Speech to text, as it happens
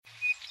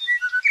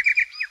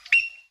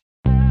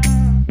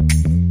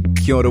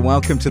Kia ora,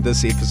 welcome to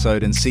this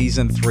episode in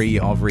Season 3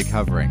 of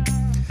Recovering.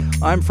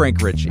 I'm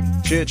Frank Ritchie,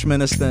 church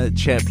minister,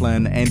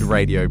 chaplain and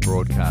radio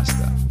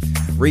broadcaster.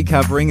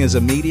 Recovering is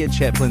a media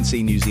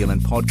chaplaincy New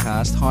Zealand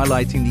podcast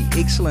highlighting the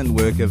excellent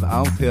work of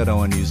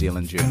Aotearoa New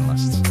Zealand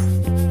journalists.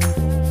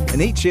 In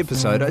each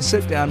episode, I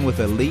sit down with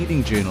a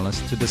leading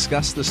journalist to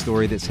discuss the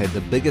story that's had the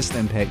biggest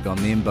impact on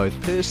them both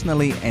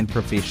personally and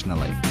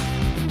professionally.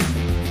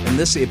 In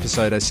this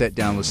episode, I sat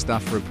down with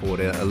staff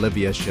reporter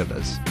Olivia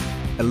Shivas.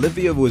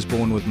 Olivia was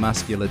born with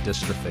muscular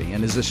dystrophy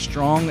and is a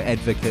strong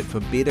advocate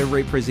for better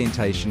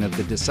representation of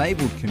the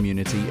disabled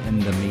community in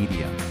the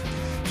media.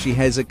 She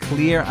has a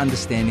clear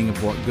understanding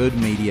of what good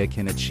media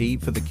can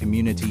achieve for the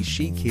community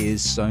she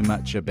cares so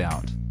much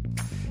about.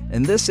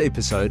 In this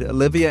episode,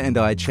 Olivia and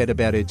I chat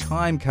about her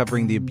time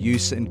covering the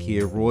Abuse and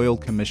Care Royal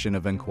Commission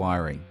of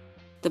Inquiry.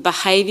 The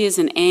behaviours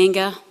and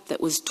anger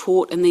that was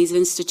taught in these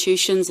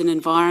institutions and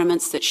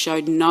environments that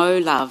showed no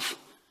love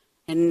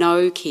and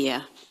no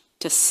care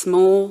to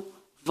small,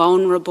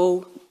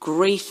 vulnerable,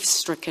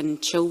 grief-stricken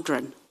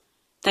children.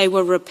 They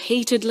were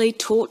repeatedly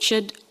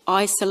tortured,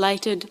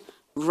 isolated,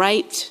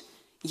 raped,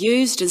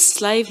 used as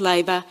slave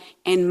labour,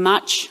 and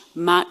much,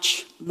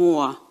 much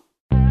more.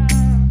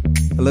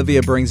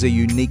 Olivia brings a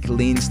unique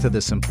lens to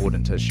this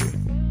important issue.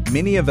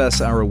 Many of us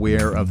are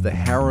aware of the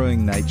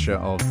harrowing nature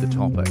of the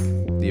topic,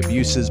 the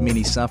abuses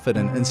many suffered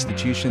in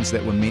institutions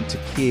that were meant to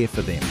care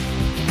for them.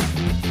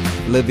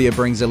 Olivia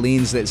brings a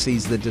lens that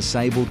sees the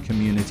disabled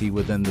community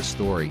within the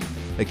story,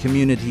 a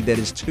community that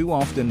is too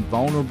often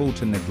vulnerable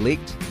to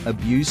neglect,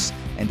 abuse,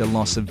 and a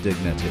loss of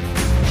dignity.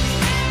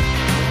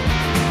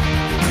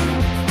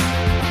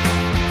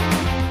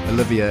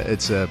 Olivia,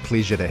 it's a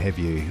pleasure to have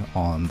you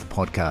on the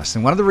podcast.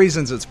 And one of the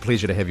reasons it's a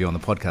pleasure to have you on the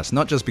podcast,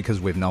 not just because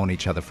we've known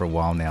each other for a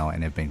while now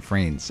and have been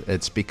friends,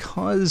 it's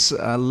because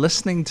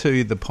listening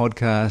to the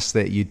podcast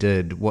that you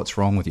did, What's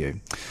Wrong With You?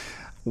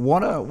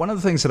 One of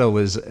the things that I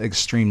was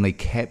extremely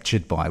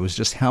captured by was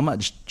just how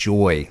much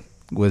joy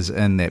was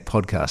in that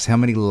podcast, how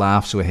many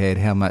laughs were had,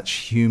 how much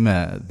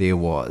humour there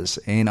was.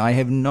 And I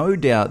have no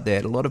doubt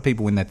that a lot of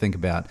people, when they think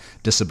about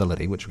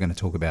disability, which we're going to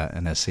talk about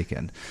in a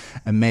second,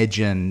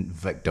 imagine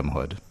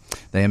victimhood.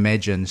 They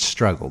imagine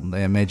struggle.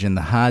 They imagine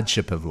the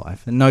hardship of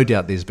life. And no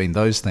doubt there's been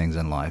those things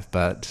in life.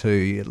 But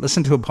to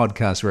listen to a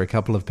podcast where a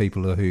couple of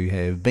people who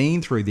have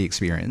been through the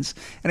experience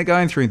and are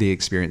going through the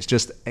experience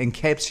just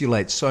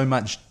encapsulate so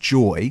much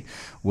joy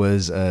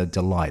was a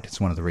delight. It's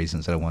one of the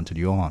reasons that I wanted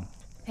you on.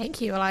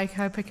 Thank you. Well, I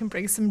hope I can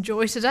bring some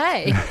joy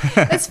today.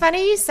 It's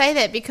funny you say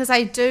that because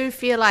I do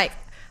feel like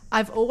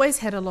I've always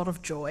had a lot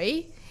of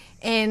joy.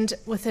 And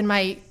within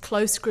my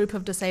close group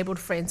of disabled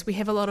friends, we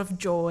have a lot of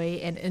joy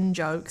and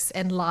in-jokes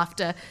and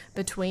laughter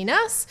between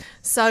us.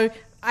 So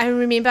I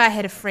remember I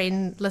had a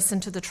friend listen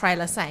to the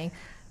trailer saying,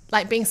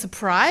 like being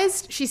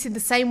surprised, she said the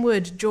same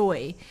word,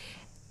 joy,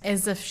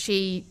 as if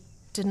she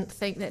didn't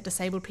think that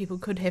disabled people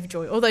could have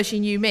joy, although she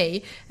knew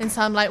me. And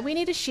so I'm like, we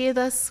need to share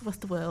this with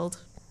the world.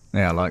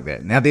 Yeah, I like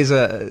that. Now,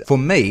 for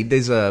me,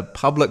 there's a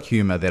public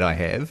humour that I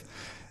have,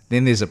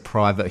 then there's a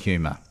private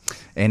humour.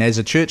 And as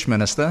a church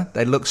minister,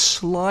 they look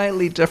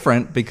slightly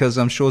different because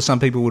I'm sure some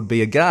people would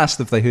be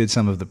aghast if they heard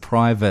some of the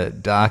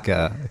private,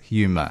 darker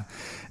humour.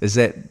 Is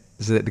that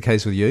the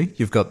case with you?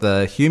 You've got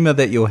the humour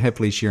that you'll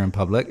happily share in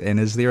public, and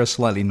is there a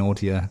slightly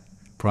naughtier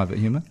private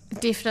humour?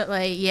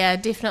 Definitely, yeah,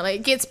 definitely.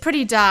 It gets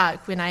pretty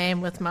dark when I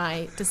am with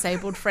my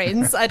disabled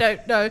friends. I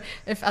don't know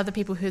if other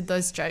people heard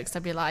those jokes,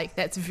 they'd be like,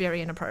 that's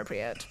very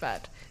inappropriate,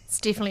 but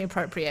it's definitely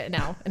appropriate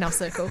in our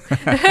circle.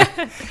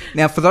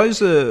 Now, for those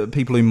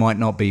people who might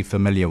not be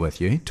familiar with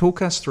you,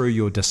 talk us through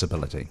your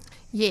disability.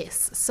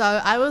 Yes, so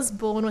I was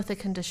born with a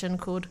condition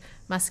called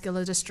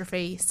muscular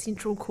dystrophy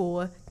central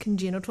core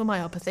congenital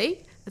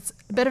myopathy. It's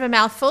a bit of a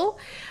mouthful,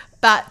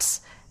 but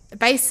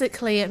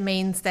basically it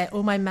means that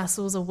all my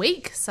muscles are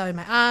weak, so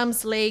my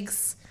arms,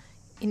 legs,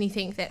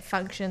 anything that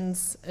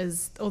functions,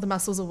 all the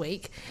muscles are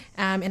weak.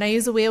 And I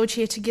use a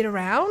wheelchair to get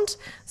around.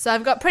 So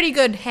I've got pretty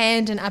good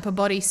hand and upper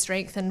body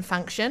strength and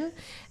function.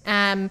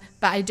 But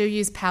I do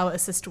use power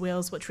assist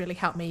wheels, which really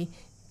help me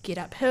get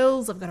up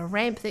hills. I've got a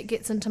ramp that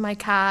gets into my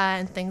car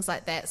and things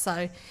like that.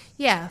 So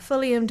yeah,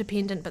 fully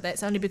independent, but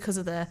that's only because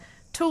of the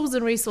tools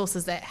and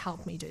resources that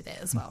help me do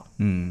that as well.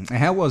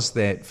 How was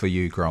that for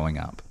you growing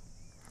up?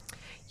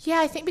 Yeah,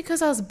 I think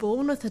because I was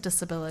born with a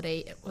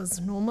disability, it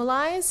was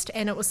normalised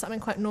and it was something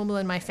quite normal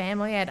in my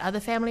family. I had other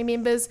family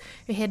members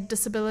who had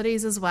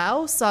disabilities as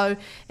well. So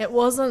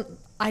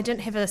I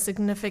didn't have a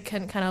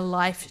significant kind of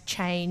life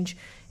change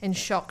and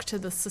shock to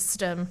the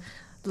system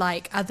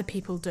like other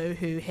people do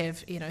who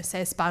have,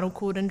 say a spinal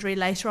cord injury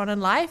later on in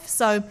life.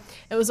 So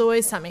it was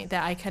always something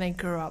that I kind of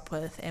grew up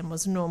with and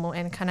was normal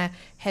and kind of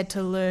had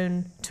to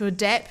learn to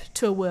adapt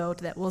to a world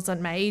that wasn't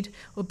made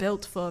or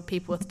built for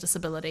people with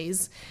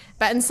disabilities.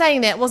 But in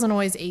saying that, it wasn't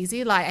always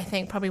easy. Like I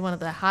think probably one of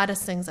the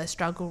hardest things I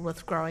struggled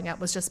with growing up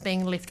was just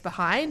being left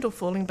behind or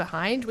falling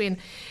behind when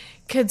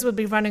kids would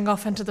be running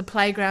off into the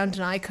playground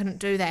and I couldn't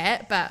do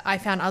that. But I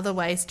found other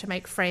ways to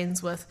make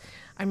friends with,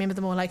 I remember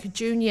the more like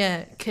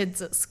junior kids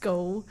at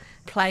school,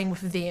 playing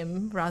with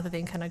them rather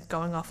than kind of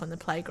going off on the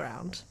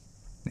playground.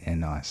 Yeah,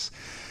 nice.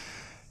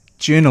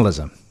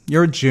 Journalism.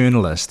 You're a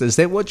journalist. Is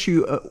that what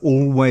you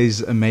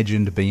always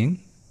imagined being?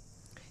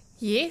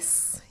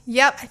 Yes.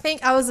 Yep. I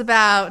think I was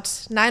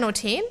about 9 or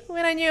 10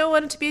 when I knew I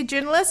wanted to be a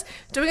journalist.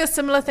 Doing a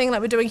similar thing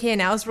like we're doing here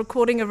now. I was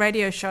recording a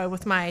radio show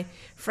with my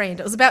friend.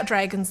 It was about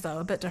dragons, though,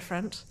 a bit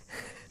different.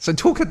 So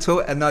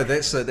no,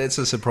 that's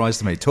a surprise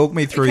to me. Talk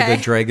me through the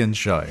dragon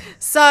show.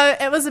 So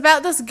it was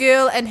about this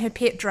girl and her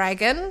pet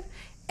dragon,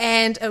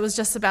 and it was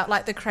just about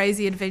like the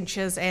crazy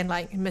adventures and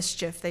like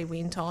mischief they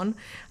went on.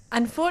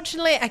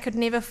 Unfortunately, I could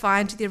never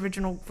find the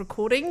original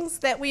recordings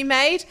that we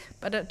made,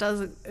 but it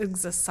does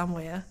exist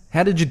somewhere.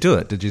 How did you do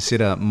it? Did you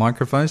set up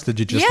microphones? Did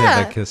you just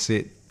have a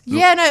cassette?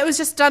 Yeah, no, it was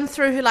just done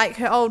through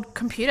her old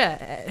computer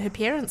at her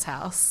parents'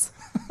 house.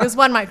 There was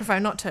one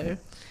microphone, not two.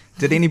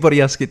 Did anybody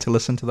else get to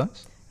listen to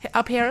those?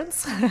 Our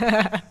parents.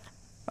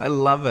 I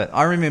love it.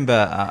 I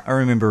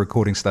remember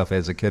recording stuff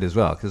as a kid as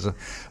well, because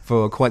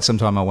for quite some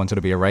time I wanted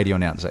to be a radio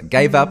announcer.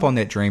 Gave up on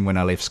that dream when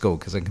I left school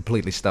because I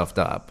completely stuffed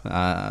up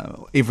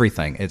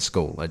everything at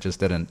school. I just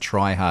didn't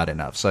try hard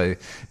enough. So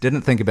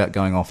didn't think about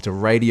going off to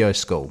radio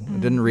school. I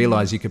didn't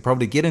realise you could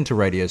probably get into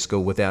radio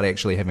school without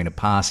actually having to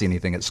pass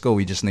anything at school.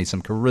 You just need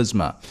some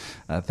charisma.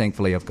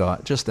 Thankfully I've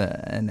got just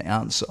an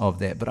ounce of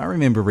that. But I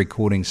remember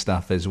recording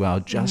stuff as well,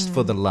 just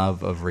for the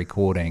love of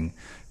recording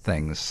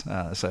things.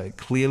 So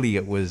clearly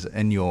it was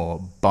in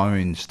your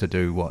bones to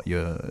do what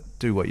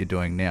you're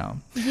doing now.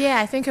 Yeah,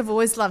 I think I've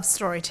always loved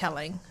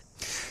storytelling.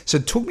 So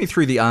talk me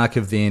through the arc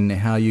of then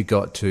how you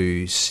got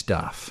to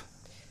Stuff,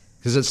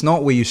 because it's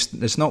not where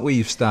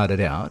you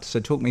started out. So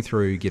talk me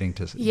through getting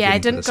to. Yeah, I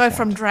didn't go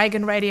from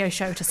Dragon radio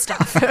show to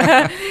Stuff.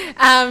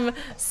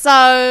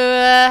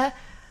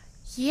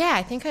 Yeah,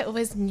 I think I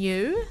always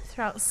knew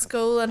throughout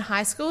school and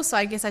high school, so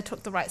I guess I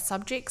took the right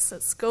subjects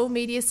at school,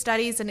 media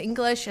studies and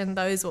English, and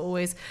those were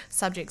always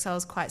subjects I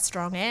was quite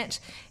strong at.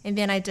 And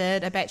then I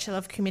did a Bachelor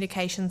of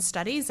Communication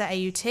Studies at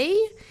AUT,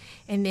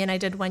 and then I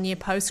did 1 year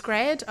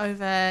postgrad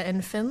over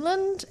in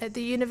Finland at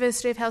the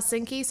University of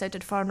Helsinki, so I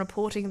did foreign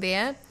reporting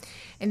there.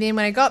 And then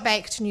when I got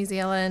back to New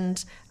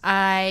Zealand,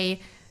 I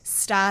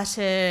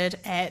started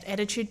at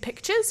Attitude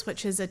Pictures,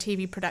 which is a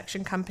TV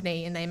production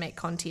company, and they make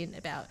content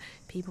about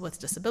people with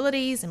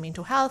disabilities and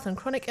mental health and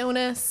chronic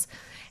illness.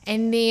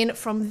 And then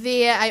from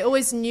there, I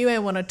always knew I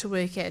wanted to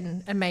work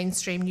in a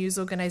mainstream news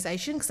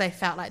organisation because I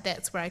felt like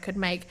that's where I could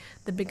make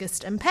the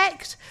biggest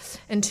impact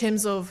in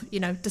terms of,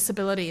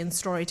 disability and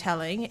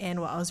storytelling and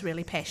what I was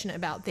really passionate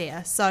about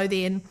there. So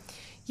then,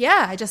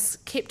 I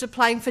just kept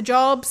applying for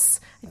jobs.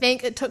 I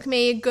think it took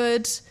me a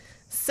good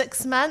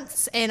 6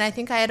 months, and I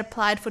think I had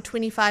applied for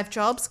 25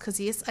 jobs because,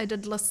 yes, I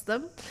did list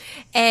them.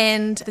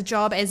 And the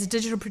job as a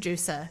digital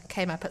producer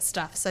came up at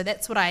Stuff. So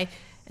that's what I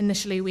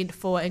initially went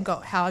for and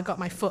how I got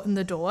my foot in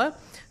the door.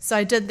 So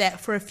I did that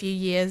for a few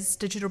years,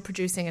 digital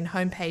producing and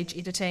homepage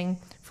editing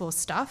for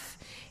Stuff.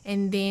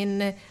 And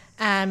then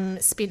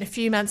spent a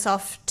few months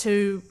off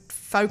to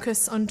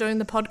focus on doing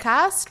the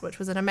podcast, which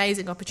was an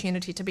amazing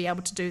opportunity to be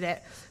able to do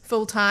that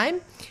full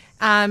time.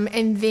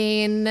 And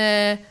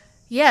then...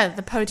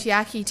 the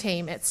Potiaki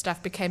team at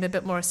Stuff became a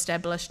bit more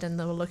established and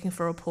they were looking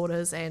for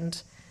reporters,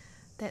 and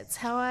that's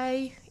how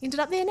I ended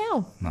up there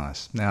now.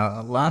 Nice.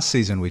 Now, last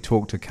season we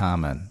talked to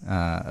Carmen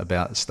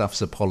about Stuff's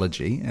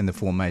apology and the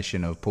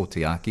formation of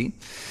Potiaki.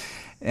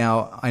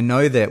 Now, I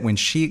know that when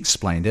she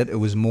explained it, it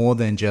was more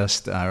than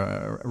just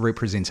a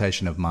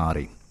representation of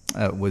Māori.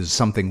 It was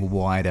something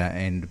wider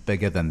and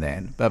bigger than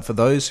that. But for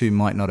those who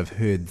might not have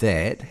heard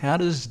that, how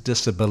does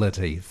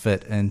disability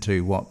fit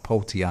into what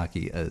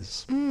Potiaki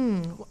is?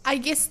 I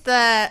guess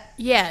the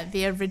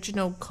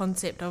original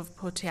concept of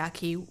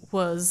Potiaki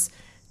was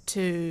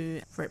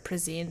to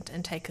represent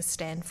and take a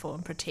stand for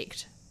and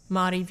protect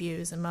Māori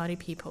views and Māori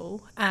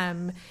people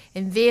and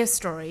their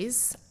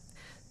stories.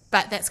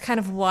 But that's kind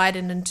of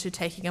widened into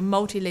taking a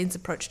multi-lens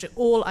approach to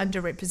all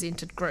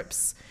underrepresented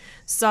groups.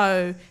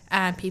 So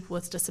people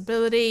with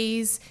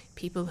disabilities,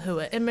 people who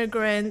are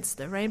immigrants,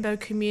 the rainbow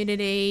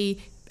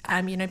community,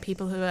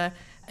 people who are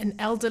in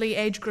elderly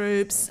age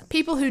groups,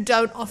 people who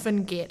don't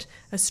often get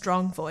a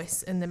strong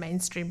voice in the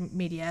mainstream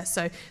media.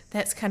 So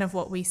that's kind of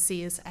what we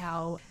see as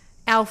our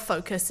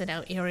focus and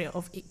our area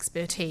of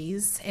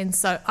expertise. And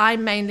so I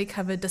mainly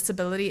cover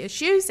disability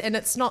issues, and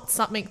it's not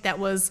something that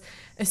was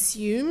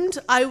assumed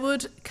I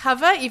would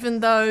cover,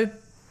 even though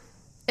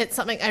it's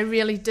something I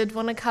really did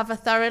want to cover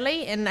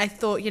thoroughly. And I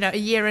thought, a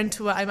year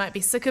into it, I might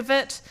be sick of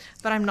it,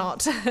 but I'm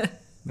not.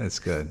 That's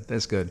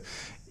good.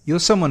 You're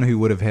someone who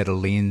would have had a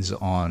lens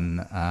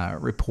on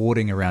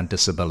reporting around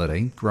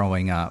disability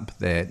growing up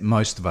that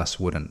most of us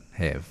wouldn't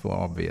have for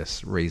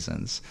obvious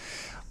reasons.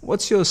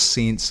 What's your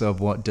sense of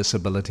what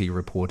disability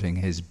reporting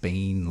has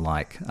been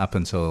like up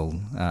until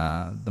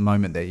the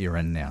moment that you're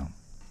in now?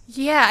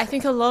 Yeah, I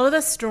think a lot of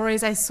the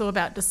stories I saw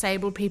about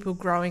disabled people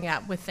growing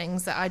up were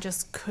things that I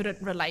just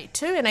couldn't relate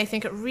to. And I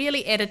think it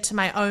really added to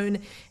my own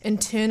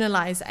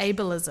internalized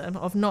ableism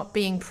of not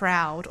being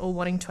proud or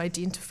wanting to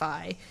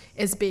identify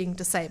as being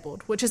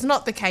disabled, which is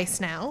not the case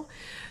now.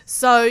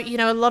 So,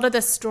 a lot of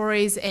the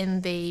stories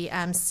and the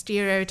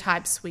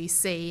stereotypes we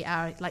see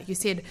are, like you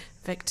said,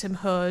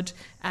 victimhood,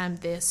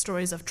 they're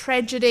stories of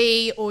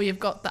tragedy, or you've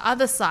got the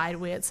other side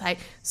where it's like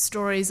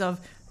stories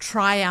of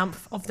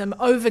triumph, of them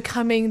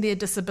overcoming their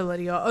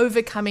disability or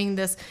overcoming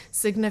this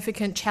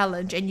significant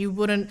challenge, and you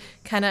wouldn't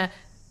kind of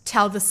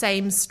tell the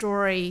same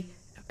story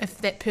if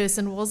that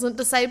person wasn't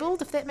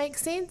disabled, if that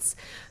makes sense.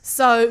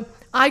 So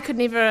I could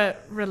never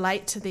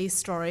relate to these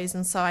stories,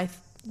 and so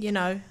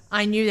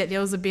I knew that there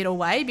was a better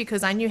way,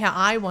 because I knew how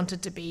I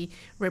wanted to be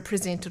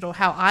represented or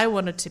how I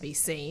wanted to be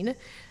seen.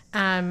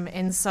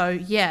 And so,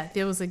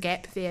 there was a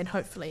gap there, and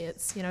hopefully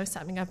it's,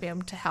 something I'll be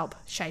able to help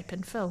shape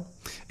and fill.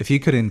 If you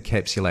could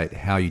encapsulate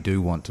how you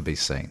do want to be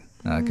seen,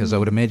 because I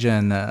would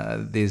imagine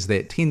there's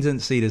that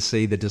tendency to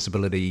see the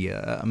disability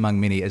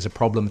among many as a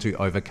problem to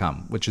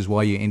overcome, which is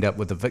why you end up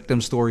with the victim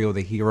story or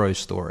the hero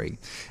story.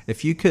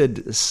 If you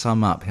could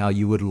sum up how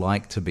you would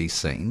like to be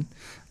seen,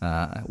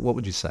 what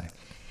would you say?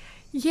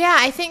 Yeah,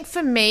 I think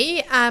for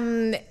me,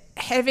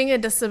 having a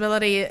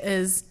disability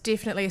is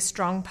definitely a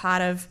strong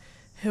part of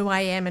who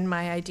I am and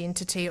my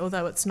identity,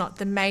 although it's not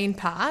the main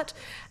part.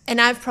 And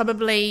I've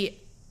probably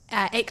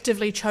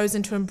actively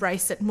chosen to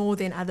embrace it more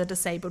than other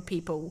disabled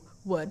people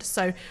would.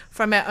 So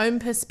from our own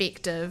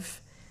perspective,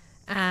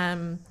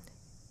 I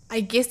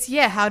guess,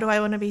 how do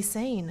I want to be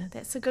seen?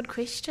 That's a good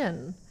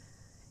question.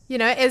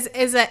 As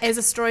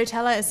a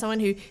storyteller, as someone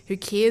who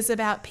cares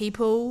about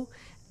people,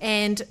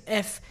 and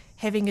if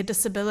having a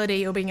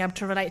disability or being able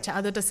to relate to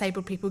other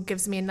disabled people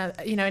gives me another,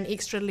 an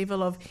extra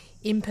level of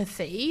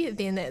empathy,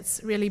 then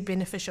that's really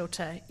beneficial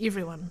to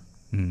everyone.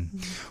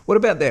 What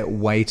about that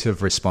weight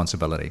of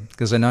responsibility?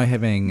 Because I know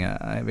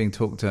having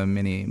talked to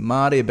many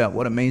Māori about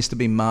what it means to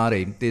be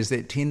Māori, there's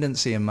that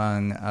tendency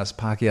among us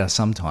Pākehā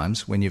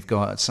sometimes, when you've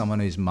got someone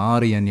who's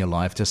Māori in your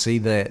life, to see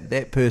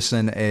that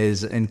person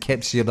as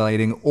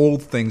encapsulating all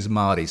things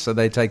Māori. So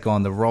they take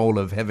on the role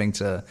of having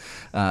to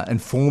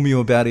inform you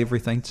about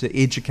everything, to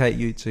educate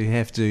you, to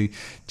have to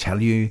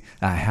tell you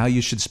how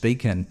you should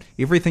speak, and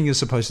everything you're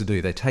supposed to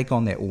do. They take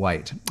on that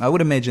weight. I would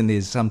imagine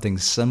there's something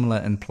similar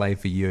in play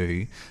for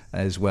you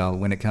as well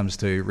when it comes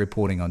to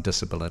reporting on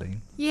disability.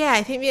 Yeah,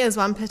 I think there's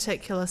one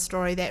particular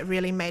story that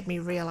really made me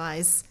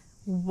realise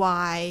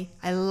why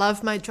I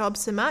love my job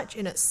so much,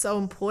 and it's so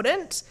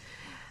important.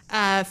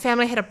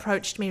 Family had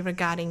approached me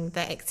regarding the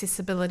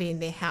accessibility in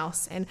their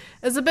house, and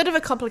it was a bit of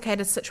a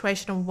complicated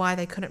situation on why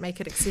they couldn't make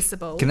it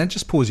accessible. Can I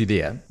just pause you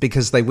there?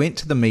 Because they went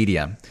to the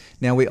media.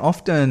 Now,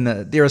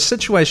 there are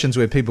situations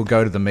where people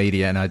go to the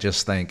media and I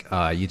just think,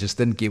 you just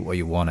didn't get what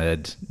you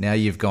wanted. Now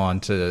you've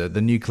gone to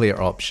the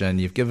nuclear option.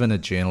 You've given a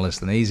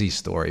journalist an easy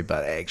story,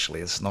 but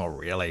actually it's not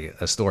really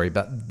a story.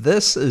 But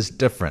this is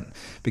different,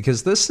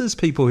 because this is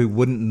people who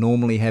wouldn't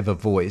normally have a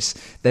voice.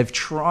 They've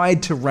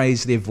tried to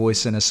raise their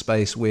voice in a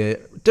space where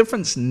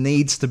difference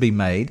needs to be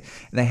made,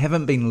 and they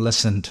haven't been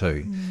listened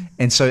to.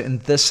 And so in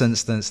this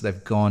instance,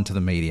 they've gone to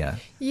the media.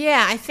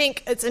 Yeah, I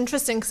think it's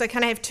interesting because I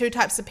kind of have two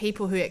types of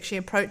people who actually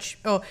approach,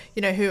 or,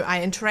 who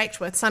I interact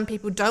with. Some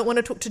people don't want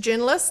to talk to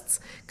journalists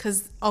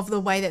because of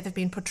the way that they've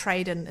been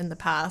portrayed in the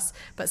past,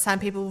 but some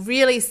people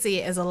really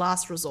see it as a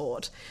last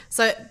resort.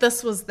 So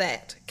this was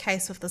that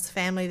case with this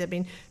family. They've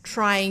been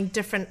trying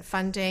different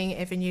funding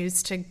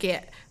avenues to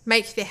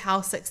make their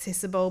house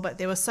accessible, but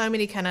there were so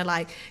many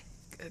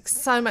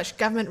so much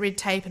government red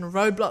tape and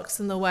roadblocks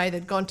in the way.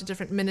 They'd gone to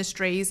different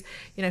ministries,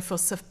 for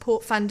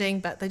support funding,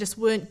 but they just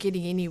weren't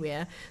getting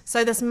anywhere.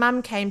 So this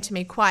mum came to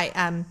me quite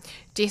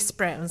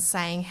desperate and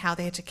saying how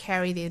they had to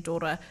carry their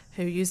daughter,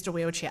 who used a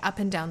wheelchair, up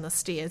and down the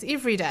stairs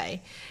every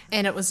day.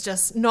 And it was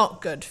just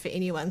not good for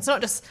anyone. It's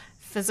not just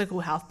physical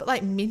health, but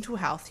like mental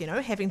health,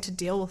 having to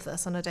deal with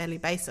this on a daily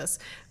basis.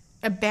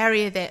 A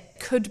barrier that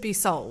could be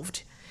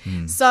solved.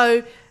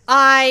 So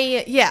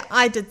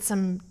I did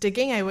some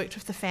digging. I worked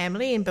with the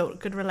family and built a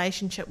good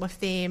relationship with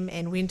them,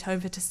 and went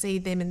over to see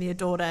them and their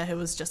daughter, who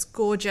was just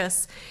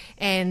gorgeous.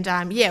 And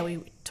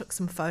we took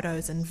some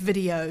photos and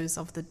videos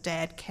of the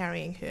dad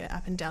carrying her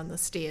up and down the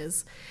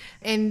stairs.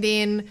 And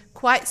then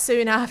quite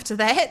soon after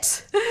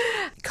that,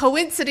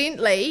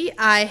 coincidentally,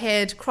 I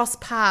had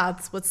crossed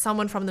paths with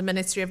someone from the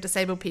Ministry of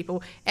Disabled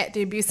People at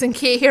the abuse and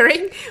care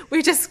hearing.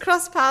 We just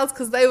crossed paths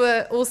because they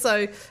were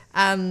also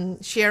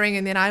sharing,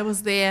 and then I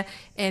was there,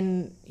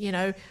 and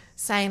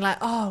saying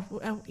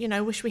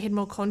wish we had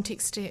more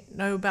context to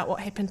know about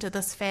what happened to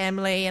this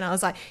family. And I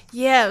was like,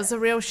 it was a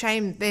real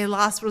shame. Their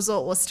last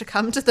resort was to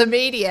come to the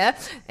media.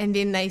 And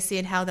then they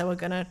said how they were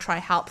going to try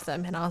help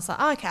them. And I was like,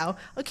 okay,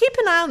 I'll keep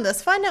an eye on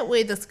this, find out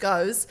where this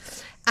goes.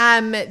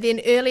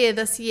 Then earlier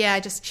this year, I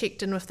just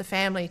checked in with the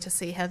family to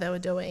see how they were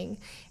doing.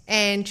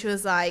 And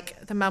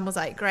the mum was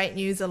like, great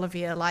news,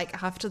 Olivia.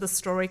 After the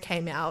story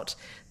came out,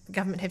 the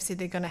government have said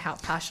they're going to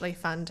help partially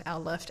fund our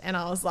lift. And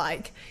I was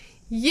like,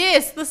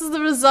 Yes, this is the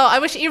result. I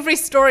wish every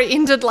story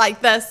ended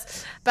like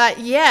this. But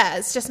yeah,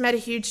 it's just made a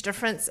huge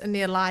difference in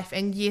their life.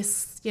 And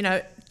yes,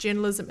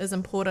 journalism is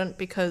important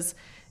because,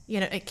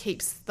 it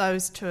keeps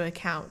those to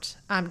account,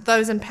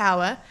 those in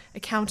power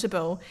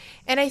accountable.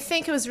 And I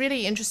think it was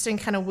really interesting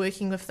kind of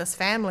working with this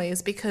family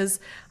is because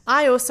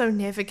I also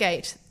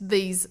navigate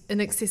these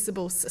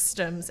inaccessible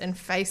systems and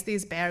face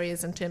these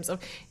barriers in terms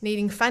of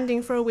needing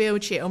funding for a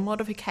wheelchair or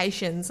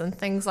modifications and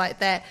things like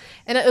that.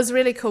 And it was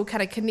really cool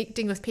kind of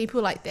connecting with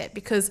people like that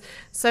because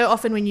so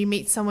often when you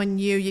meet someone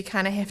new, you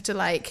kind of have to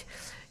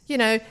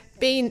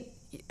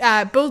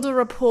build a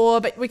rapport,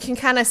 but we can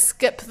kind of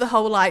skip the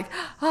whole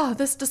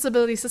this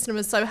disability system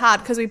is so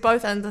hard because we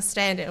both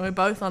understand it and we're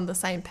both on the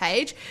same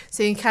page.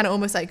 So you can kind of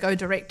almost go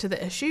direct to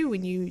the issue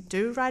when you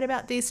do write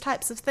about these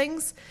types of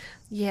things.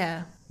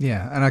 Yeah.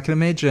 Yeah, and I can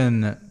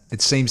imagine,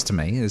 it seems to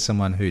me, as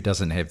someone who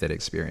doesn't have that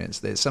experience,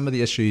 that some of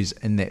the issues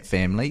in that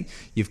family,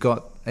 you've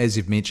got, as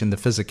you've mentioned, the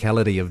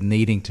physicality of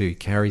needing to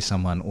carry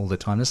someone all the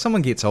time. As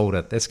someone gets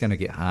older, that's going to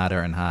get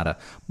harder and harder.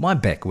 My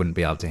back wouldn't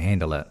be able to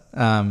handle it.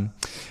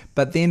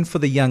 But then for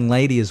the young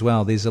lady as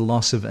well, there's a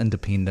loss of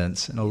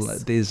independence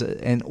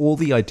and all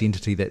the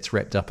identity that's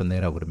wrapped up in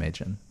that, I would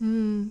imagine.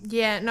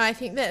 Yeah, no, I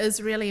think that is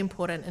really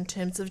important in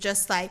terms of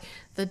just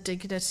the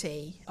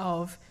dignity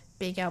of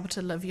being able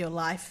to live your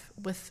life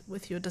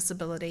with your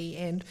disability.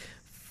 And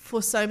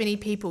for so many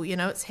people,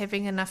 it's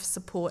having enough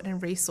support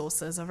and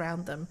resources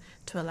around them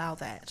to allow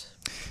that.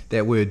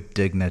 That word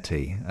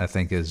dignity, I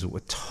think, is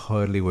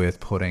totally worth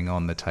putting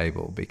on the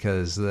table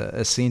because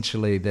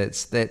essentially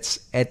that's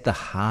at the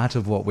heart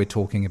of what we're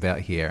talking about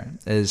here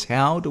is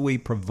how do we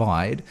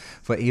provide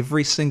for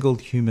every single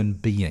human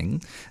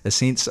being a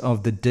sense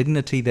of the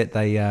dignity that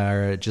they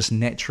are just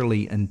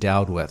naturally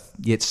endowed with.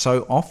 Yet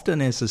so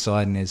often as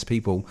society and as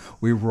people,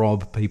 we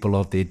rob people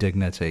of their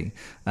dignity.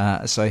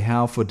 So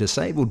how for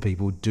disabled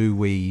people do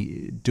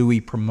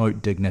we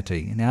promote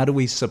dignity and how do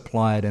we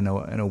supply it in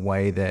a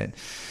way that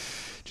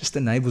just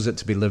enables it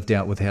to be lived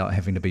out without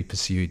having to be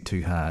pursued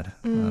too hard.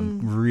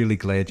 I'm really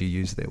glad you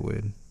used that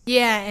word.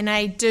 Yeah, and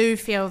I do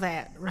feel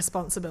that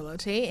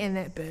responsibility and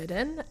that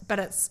burden, but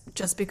it's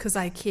just because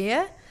I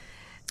care.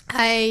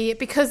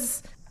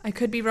 Because I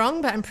could be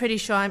wrong, but I'm pretty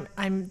sure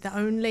I'm the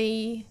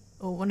only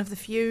or one of the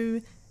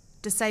few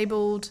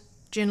disabled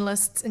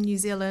journalists in New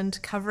Zealand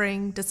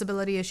covering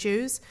disability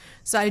issues.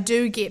 So I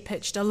do get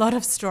pitched a lot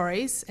of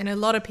stories and a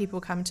lot of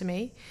people come to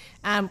me,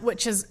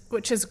 which is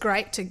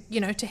great to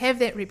have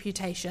that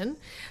reputation.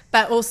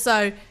 But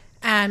also,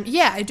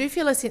 I do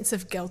feel a sense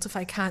of guilt if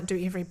I can't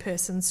do every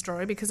person's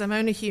story because I'm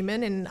only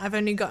human and I've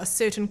only got a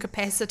certain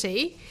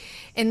capacity.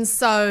 And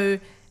so,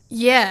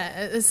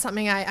 yeah, it's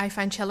something I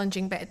find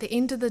challenging. But at the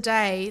end of the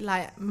day,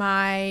 there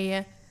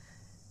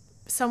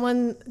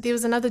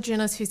was another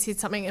journalist who said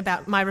something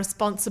about my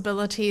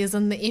responsibility is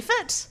in the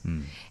effort.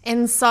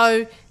 And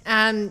so,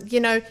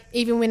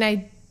 even when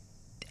I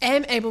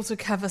am able to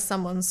cover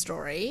someone's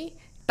story,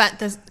 but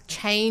the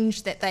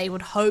change that they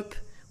would hope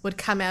would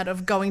come out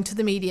of going to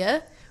the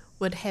media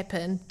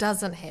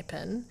doesn't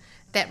happen,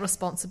 that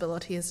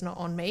responsibility is not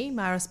on me.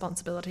 My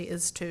responsibility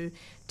is to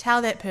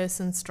tell that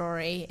person's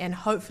story and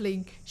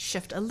hopefully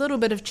shift a little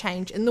bit of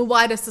change in the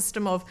wider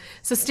system of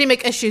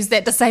systemic issues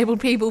that disabled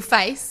people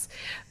face.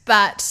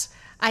 But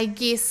I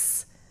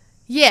guess,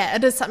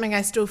 it is something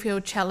I still feel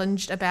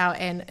challenged about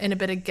and in a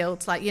bit of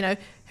guilt.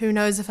 Who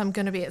knows if I'm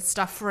going to be at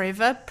stuff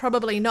forever?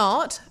 Probably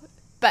not.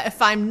 But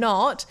if I'm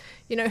not,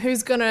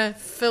 who's going to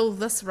fill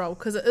this role?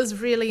 Because it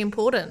is really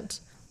important.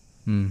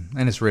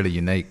 And it's really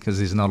unique because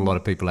there's not a lot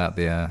of people out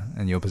there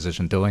in your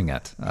position doing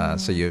it.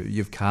 So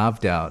you've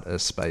carved out a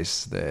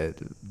space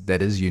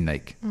that is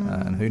unique.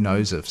 And who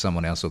knows if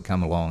someone else will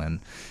come along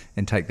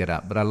and take that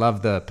up. But I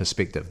love the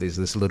perspective. There's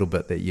this little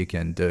bit that you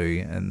can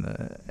do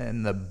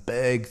and the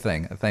big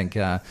thing. I think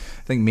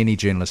many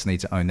journalists need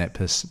to own that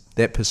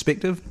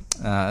perspective,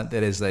 that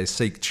as they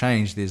seek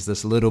change, there's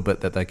this little bit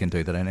that they can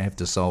do. They don't have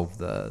to solve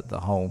the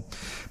whole.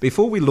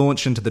 Before we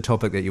launch into the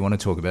topic that you want to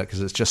talk about,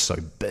 because it's just so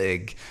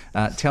big,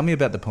 tell me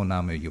about the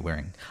pounamu you're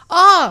wearing.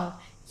 Oh,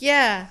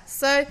 yeah.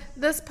 So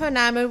this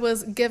pounamu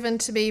was given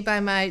to me by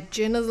my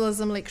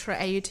journalism lecturer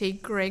at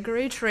AUT,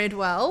 Gregory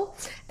Treadwell,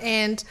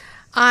 and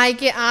I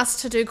get asked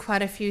to do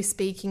quite a few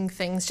speaking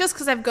things just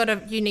because I've got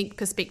a unique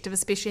perspective,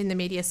 especially in the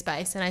media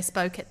space. And I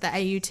spoke at the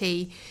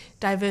AUT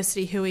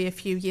Diversity Hui a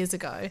few years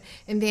ago.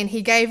 And then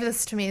he gave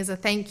this to me as a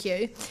thank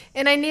you.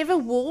 And I never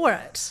wore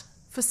it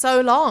for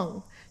so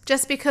long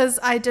just because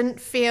I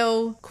didn't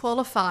feel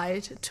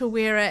qualified to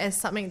wear it as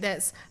something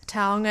that's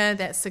taonga,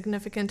 that's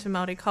significant to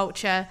Māori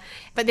culture.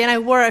 But then I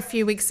wore it a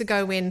few weeks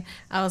ago when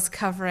I was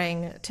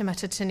covering Te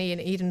Matatini in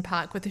Eden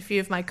Park with a few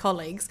of my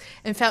colleagues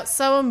and felt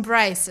so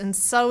embraced and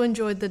so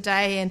enjoyed the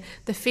day, and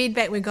the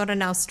feedback we got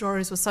in our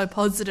stories was so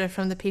positive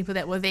from the people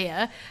that were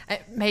there.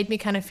 It made me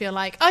kind of feel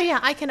like, oh yeah,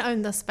 I can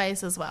own this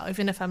space as well,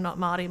 even if I'm not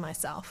Māori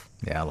myself.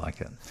 Yeah, I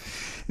like it.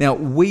 Now,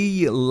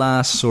 we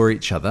last saw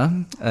each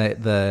other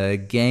at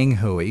the Gang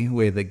Hui,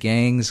 where the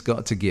gangs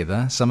got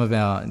together, some of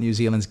our New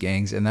Zealand's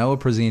gangs, and they were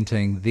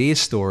presenting their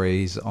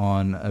stories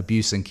on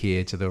abuse and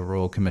care to the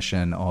Royal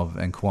Commission of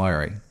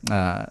Inquiry.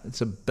 It's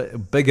a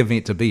big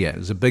event to be at. It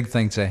was a big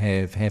thing to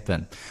have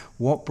happen.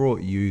 What brought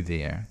you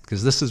there?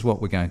 Because this is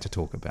what we're going to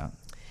talk about.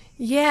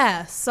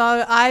 Yeah,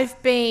 so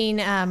I've been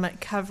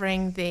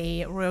covering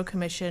the Royal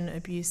Commission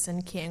Abuse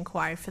and Care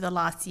Inquiry for the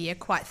last year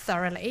quite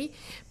thoroughly,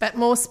 but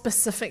more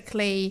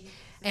specifically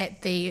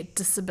at the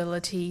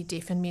disability,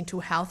 deaf and mental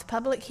health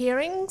public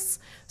hearings.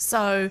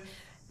 So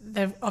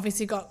they've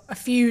obviously got a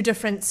few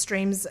different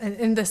streams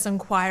in this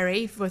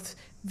inquiry with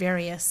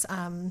various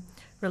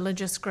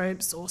religious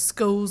groups or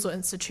schools or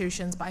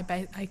institutions, but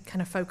I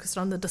kind of focused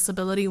on the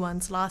disability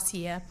ones last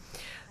year.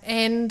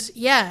 And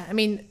yeah, I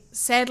mean,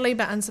 sadly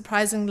but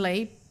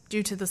unsurprisingly,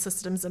 due to the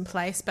systems in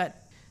place,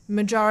 but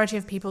majority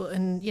of people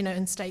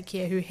in state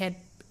care who had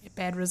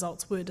bad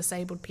results were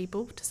disabled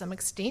people to some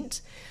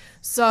extent.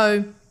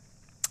 So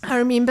I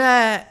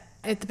remember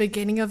at the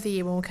beginning of the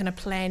year when we were kind of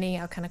planning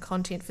our kind of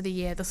content for the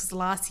year, this was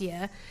last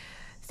year,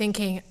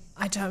 thinking,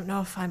 I don't know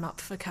if I'm up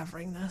for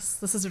covering this.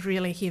 This is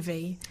really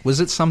heavy.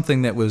 Was it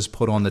something that was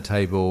put on the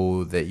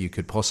table that you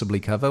could possibly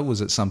cover?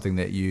 Was it something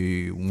that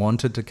you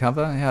wanted to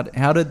cover?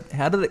 How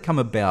did it come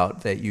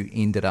about that you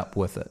ended up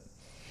with it?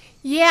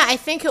 Yeah, I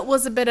think it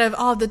was a bit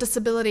of, the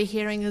disability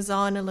hearing is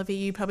on, Olivia,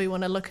 you probably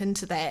want to look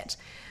into that.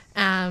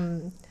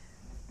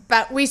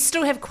 But we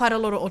still have quite a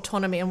lot of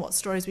autonomy in what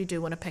stories we do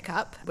want to pick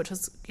up, which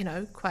is,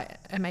 quite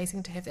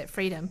amazing to have that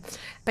freedom.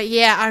 But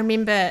yeah, I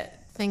remember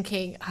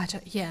thinking,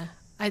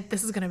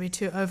 this is going to be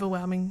too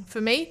overwhelming for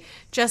me,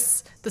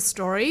 just the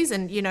stories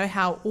and,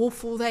 how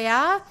awful they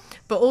are.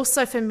 But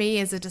also for me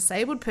as a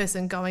disabled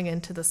person going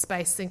into the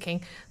space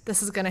thinking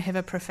this is going to have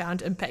a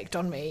profound impact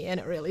on me. And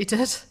it really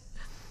did.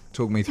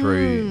 Talk me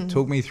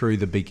through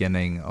the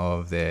beginning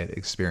of that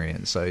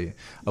experience. So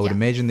I would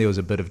imagine there was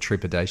a bit of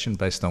trepidation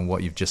based on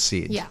what you've just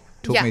said. Yeah.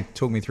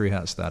 Talk me through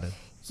how it started.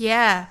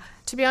 Yeah.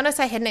 To be honest,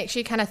 I hadn't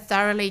actually kind of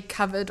thoroughly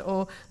covered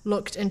or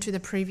looked into the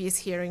previous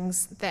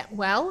hearings that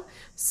well.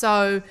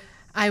 So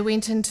I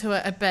went into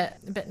it a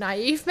bit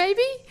naive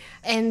maybe.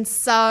 And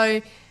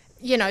so,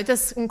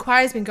 this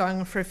inquiry's been going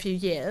on for a few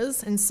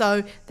years. And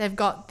so they've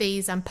got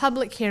these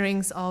public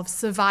hearings of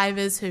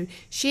survivors who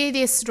share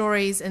their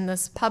stories in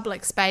this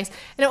public space.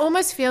 And it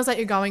almost feels like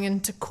you're going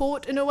into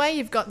court in a way.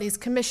 You've got these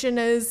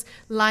commissioners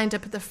lined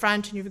up at the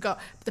front and you've got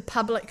the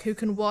public who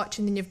can watch.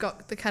 And then you've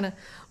got the kind of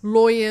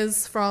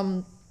lawyers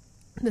from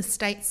the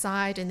state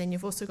side, and then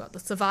you've also got the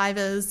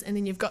survivors, and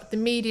then you've got the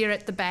media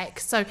at the back.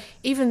 So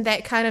even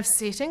that kind of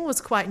setting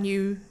was quite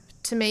new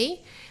to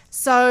me.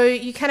 So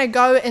you kind of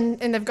go and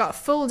they've got a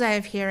full day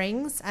of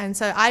hearings. And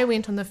so I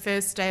went on the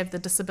first day of the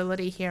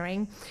disability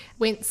hearing,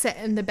 sat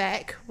in the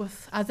back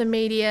with other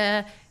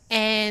media,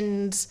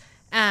 and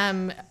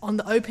on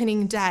the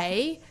opening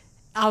day,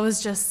 I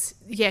was just,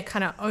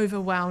 kind of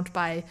overwhelmed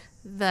by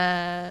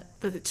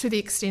to the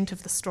extent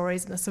of the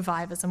stories and the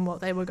survivors and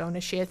what they were going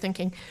to share,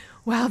 thinking,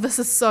 wow, this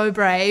is so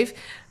brave.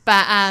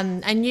 But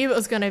I knew it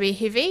was going to be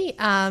heavy.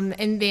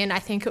 And then I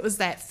think it was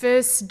that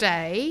first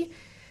day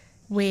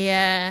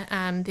where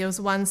there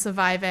was one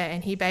survivor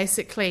and he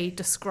basically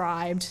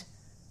described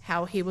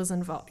how he was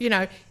involved.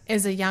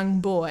 As a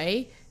young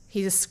boy,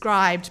 he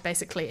described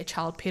basically a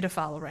child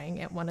pedophile ring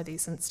at one of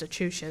these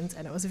institutions,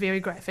 and it was very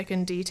graphic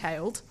and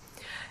detailed.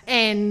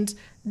 And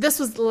this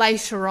was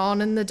later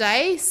on in the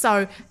day,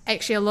 so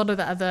actually a lot of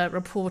the other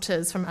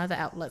reporters from other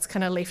outlets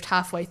kind of left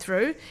halfway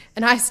through,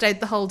 and I stayed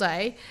the whole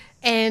day.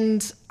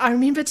 And I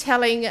remember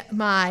telling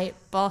my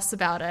boss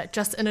about it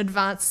just in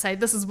advance to say,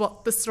 this is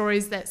what the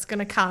stories that's going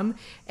to come,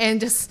 and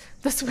just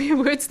the swear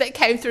words that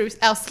came through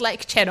our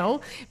Slack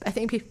channel. I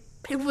think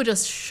people were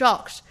just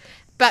shocked.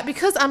 But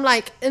because I'm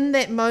like in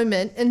that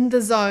moment, in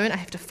the zone, I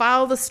have to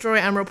file the story,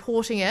 I'm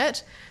reporting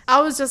it, I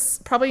was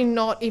just probably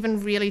not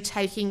even really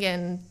taking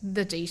in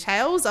the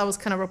details. I was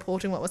kind of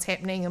reporting what was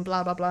happening and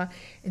blah, blah, blah,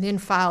 and then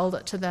filed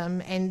it to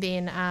them. And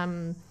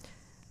then,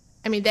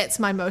 that's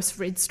my most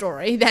read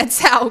story. That's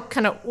how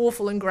kind of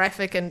awful and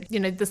graphic and,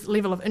 this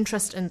level of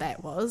interest in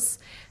that was.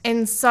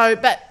 And so,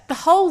 but the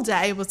whole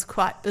day was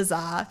quite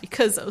bizarre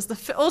because it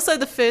was also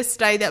the first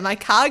day that my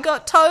car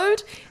got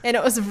towed and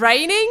it was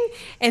raining.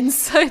 And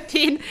so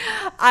then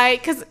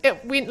because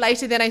it went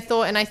later than I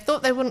thought, and I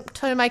thought they wouldn't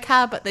tow my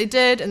car, but they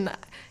did. And I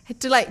had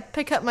to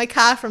pick up my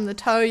car from the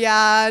tow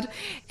yard.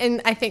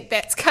 And I think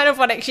that's kind of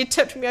what actually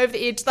tipped me over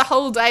the edge the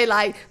whole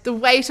day. The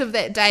weight of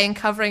that day and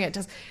covering it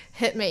just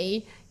hit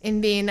me.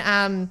 And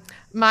then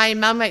my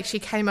mum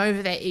actually came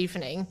over that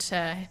evening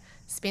to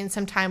spend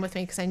some time with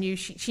me because I knew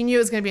she knew it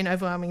was going to be an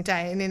overwhelming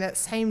day. And then that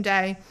same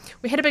day,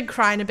 we had a big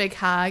cry and a big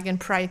hug and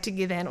prayed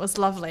together, and it was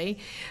lovely.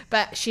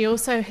 But she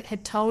also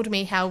had told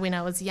me how when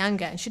I was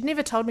younger, and she'd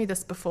never told me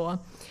this before,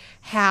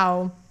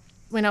 how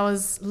when I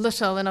was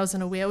little and I was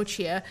in a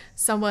wheelchair,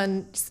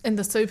 someone in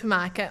the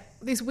supermarket,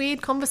 these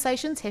weird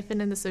conversations happen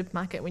in the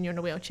supermarket when you're in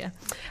a wheelchair,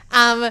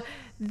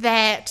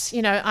 that,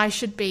 I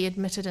should be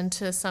admitted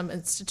into some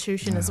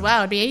institution as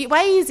well. It'd be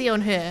way easy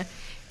on her.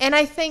 And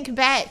I think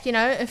back,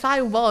 if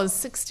I was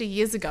 60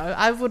 years ago,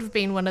 I would have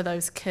been one of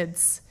those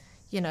kids,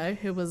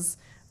 who was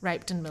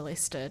raped and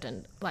molested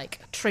and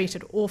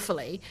treated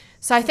awfully.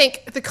 So I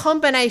think the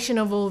combination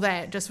of all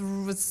that just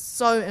was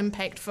so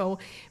impactful,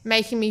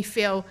 making me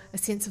feel a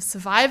sense of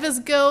survivor's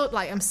guilt.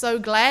 I'm so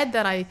glad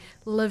that I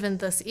live in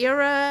this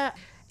era.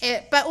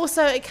 But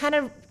also it kind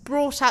of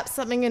brought up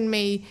something in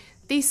me.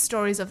 These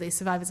stories of these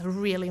survivors are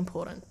really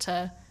important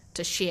to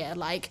share.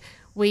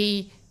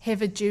 We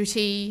have a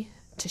duty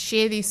to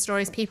share these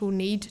stories. People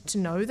need to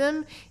know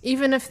them,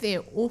 even if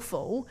they're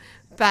awful,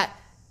 but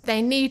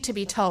they need to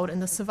be told,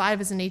 and the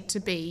survivors need to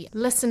be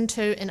listened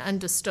to and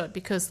understood,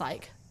 because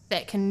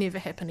that can never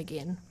happen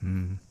again.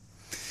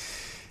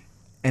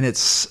 And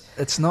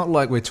it's not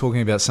like we're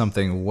talking about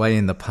something way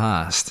in the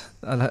past.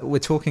 We're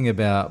talking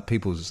about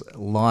people's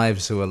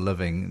lives who are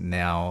living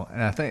now,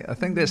 and I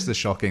think that's the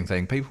shocking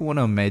thing. People want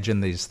to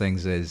imagine these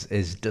things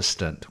as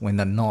distant when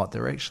they're not.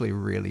 They're actually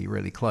really,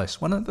 really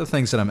close. One of the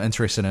things that I'm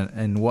interested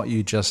in what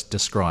you just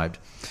described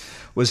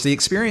was the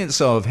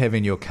experience of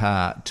having your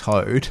car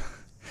towed.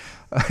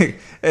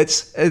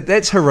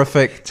 That's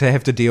horrific to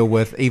have to deal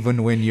with,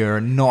 even when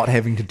you're not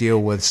having to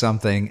deal with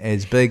something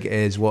as big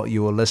as what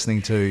you were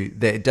listening to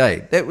that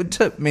day. That would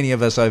tip many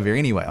of us over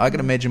anyway. I can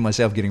imagine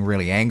myself getting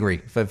really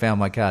angry if I found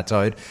my car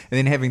towed and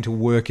then having to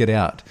work it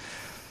out.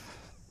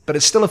 But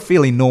it's still a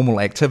fairly normal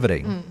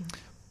activity.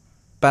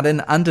 But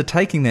in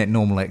undertaking that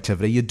normal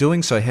activity, you're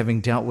doing so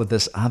having dealt with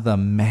this other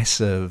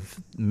massive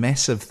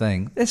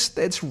thing.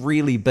 That's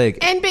really big.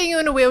 And being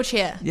in a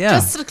wheelchair. Yeah.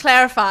 Just to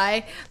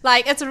clarify,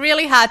 it's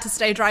really hard to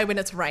stay dry when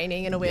it's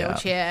raining in a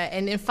wheelchair.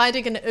 And then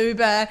finding an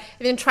Uber and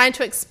then trying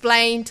to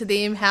explain to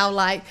them how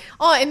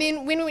and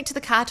then when we went to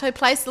the car tow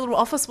place, the little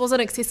office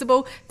wasn't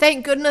accessible.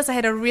 Thank goodness I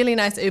had a really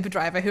nice Uber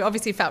driver who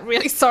obviously felt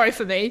really sorry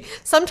for me.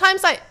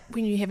 Sometimes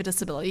when you have a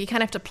disability, you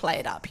kind of have to play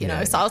it up,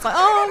 know. So I was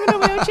I'm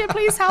in a wheelchair,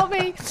 please help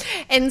me.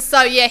 And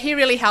so, he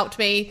really helped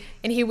me,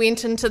 and he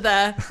went into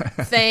the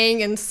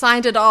thing and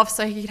signed it off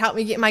so he could help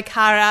me get my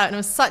car out, and it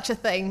was such a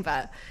thing.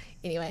 But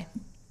anyway,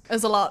 it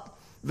was a lot.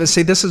 But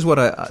see, this is what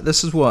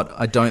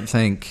I don't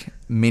think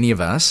many of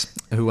us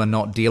who are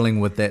not dealing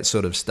with that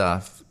sort of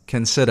stuff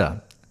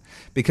consider,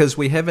 because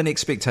we have an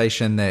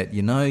expectation that,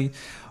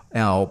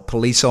 our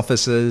police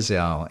officers,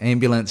 our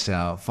ambulance,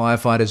 our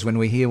firefighters, when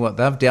we hear what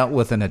they've dealt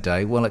with in a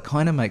day, well, it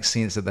kind of makes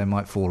sense that they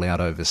might fall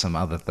out over some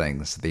other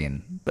things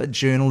then. But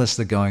journalists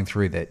are going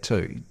through that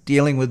too,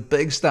 dealing with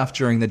big stuff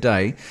during the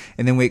day,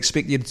 and then we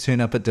expect you to turn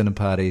up at dinner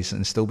parties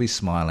and still be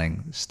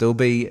smiling, still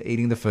be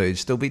eating the food,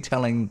 still be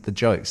telling the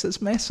jokes.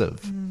 It's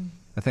massive.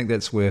 I think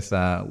that's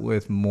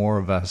worth more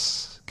of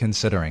us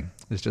considering.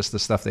 It's just the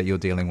stuff that you're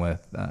dealing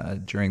with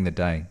during the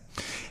day.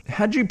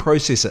 How do you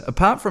process it?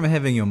 Apart from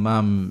having your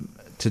mum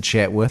to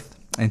chat with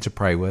and to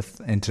pray with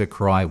and to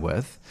cry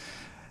with,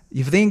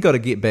 you've then got to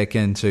get back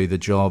into the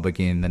job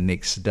again the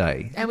next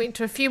day. I went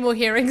to a few more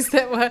hearings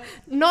that were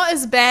not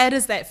as bad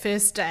as that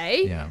first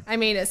day. Yeah. I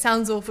mean, it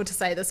sounds awful to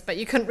say this, but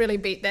you couldn't really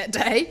beat that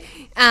day.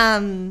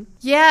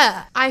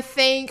 I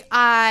think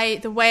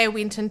the way I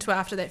went into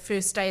after that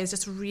first day is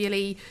just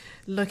really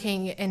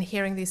looking and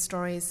hearing these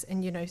stories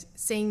and,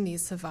 seeing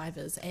these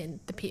survivors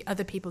and the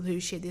other people who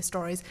share their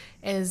stories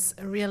as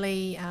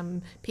really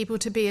people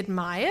to be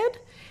admired.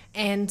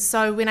 And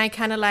so when I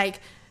kind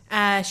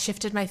of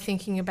shifted my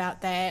thinking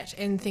about that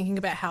and thinking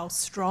about how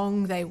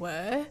strong they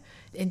were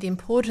and the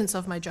importance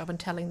of my job and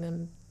telling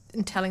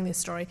their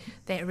story,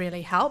 that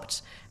really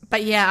helped.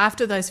 But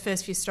after those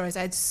first few stories,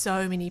 I had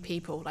so many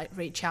people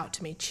reach out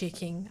to me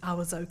checking I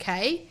was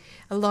okay.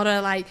 A lot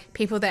of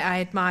people that I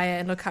admire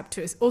and look up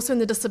to, also in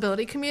the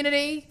disability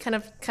community, kind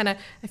of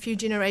a few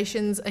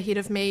generations ahead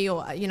of me,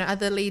 or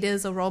other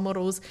leaders or role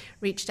models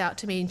reached out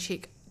to me and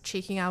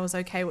checking I was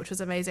okay, which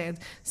was amazing. And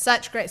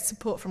such great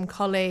support from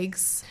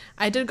colleagues.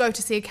 I did go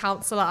to see a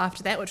counsellor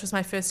after that, which was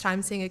my first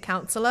time seeing a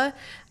counsellor,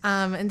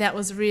 and that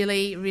was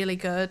really, really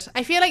good.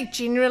 I feel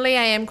generally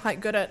I am quite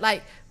good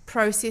at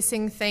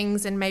processing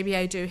things, and maybe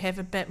I do have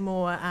a bit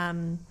more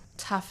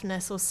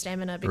toughness or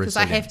stamina because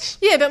resilience.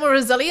 I have a bit more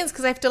resilience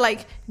because I have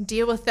to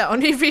deal with that on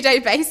an everyday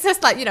basis,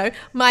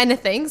 minor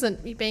things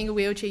and being a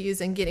wheelchair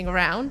user and getting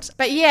around.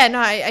 But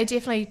I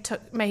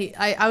definitely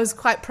I was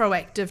quite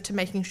proactive to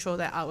making sure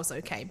that I was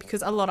okay,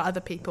 because a lot of other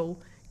people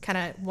kind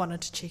of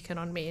wanted to check in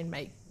on me and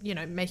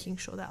making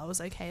sure that I was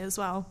okay as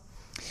well.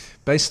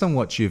 Based on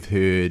what you've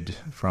heard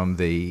from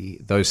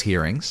those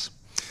hearings,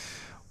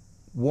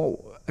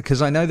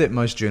 because I know that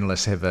most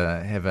journalists have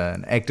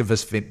an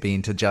activist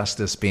bent, a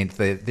justice bent.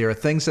 There are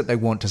things that they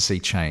want to see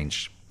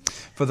change.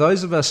 For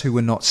those of us who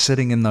were not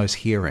sitting in those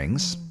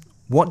hearings,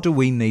 what do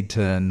we need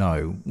to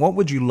know? What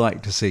would you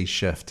like to see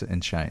shift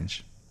and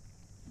change?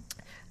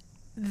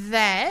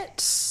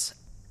 That,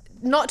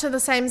 not to the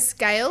same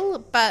scale,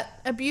 but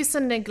abuse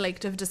and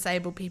neglect of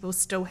disabled people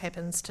still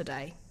happens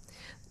today.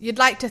 You'd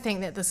like to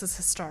think that this is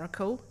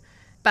historical,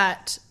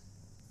 but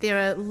there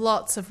are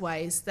lots of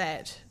ways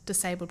that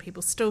disabled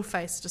people still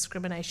face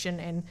discrimination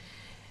and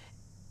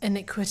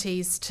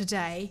inequities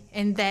today,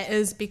 and that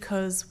is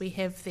because we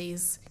have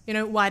these,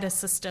 wider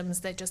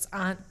systems that just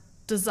aren't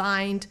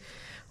designed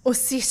or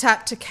set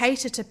up to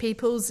cater to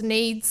people's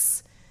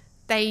needs.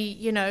 They,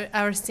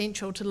 are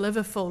essential to live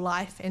a full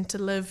life and to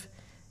live,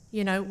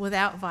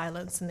 without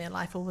violence in their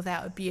life or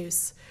without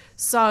abuse.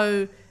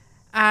 So,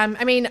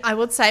 I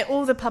would say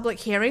all the public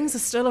hearings are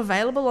still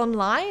available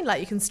online.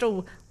 Like, you can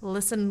still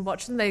listen and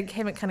watch them. They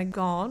haven't kind of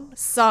gone.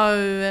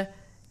 So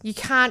you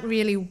can't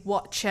really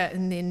watch it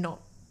and then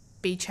not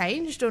be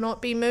changed or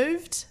not be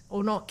moved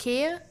or not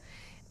care.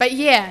 But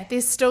yeah,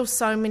 there's still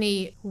so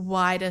many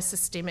wider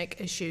systemic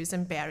issues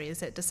and barriers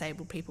that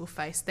disabled people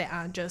face that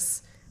aren't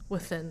just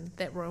within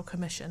that Royal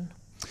Commission.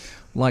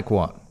 Like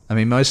what? I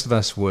mean, most of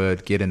us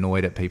would get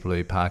annoyed at people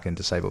who park in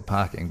disabled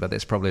parking, but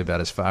that's probably about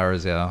as far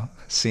as our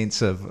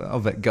sense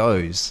of it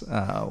goes.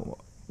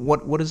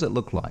 What does it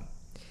look like?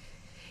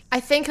 I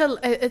think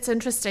it's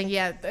interesting,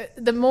 yeah.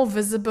 The more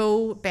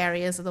visible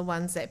barriers are the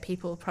ones that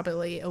people are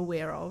probably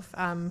aware of.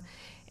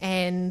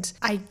 And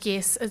I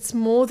guess it's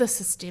more the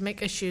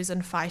systemic issues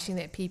and fighting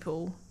that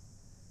people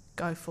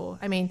go for.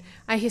 I mean,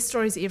 I hear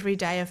stories every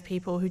day of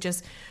people who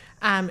just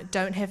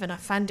don't have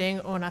enough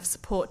funding or enough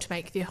support to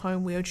make their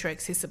home wheelchair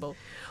accessible.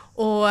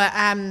 Or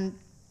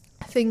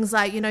things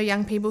like,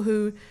 young people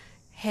who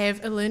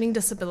have a learning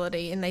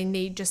disability and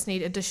they just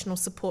need additional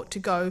support to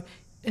go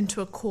into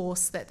a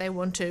course that they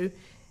want to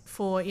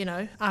for,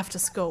 after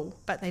school,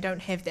 but they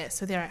don't have that,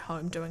 so they're at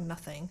home doing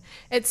nothing.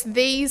 It's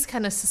these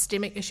kind of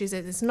systemic issues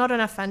that there's not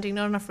enough funding,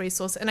 not enough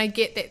resource, and I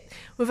get that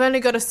we've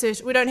only got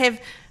we don't have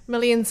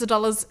millions of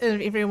dollars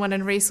in everyone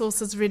and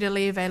resources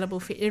readily available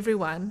for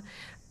everyone,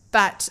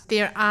 but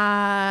there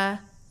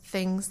are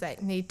things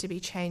that need to be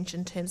changed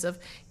in terms of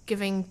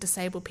giving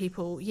disabled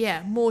people,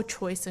 more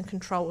choice and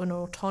control and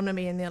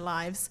autonomy in their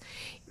lives.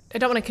 I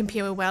don't want to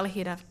compare we're well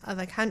ahead of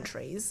other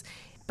countries,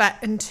 but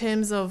in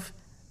terms of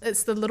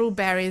it's the little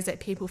barriers that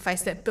people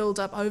face that build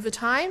up over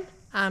time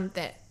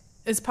that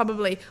is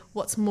probably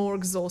what's more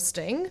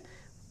exhausting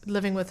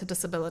living with a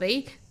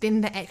disability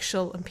than the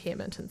actual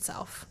impairment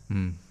itself.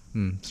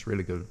 It's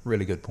really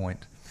good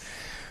point.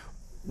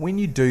 When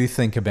you do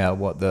think about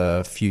what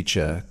the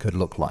future could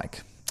look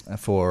like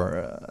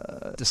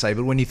for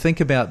disabled, when you think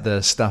about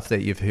the stuff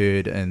that you've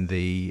heard in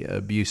the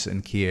Abuse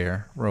and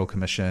Care Royal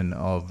Commission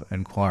of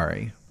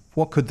Inquiry,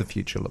 what could the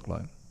future look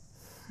like?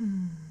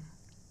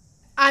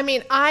 I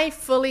mean, I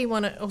fully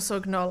want to also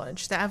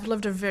acknowledge that I've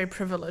lived a very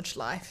privileged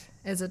life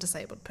as a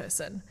disabled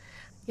person.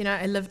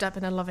 I lived up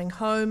in a loving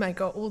home. I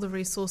got all the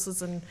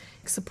resources and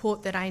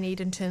support that I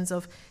need in terms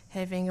of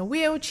having a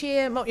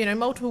wheelchair,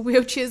 multiple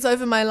wheelchairs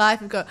over my life.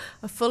 I've got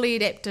a fully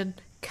adapted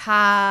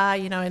car.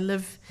 I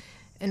live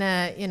in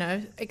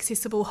a,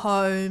 accessible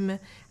home.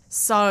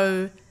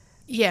 So,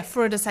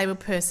 for a disabled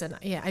person,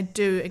 I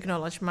do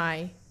acknowledge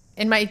my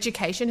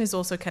education has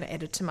also kind of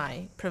added to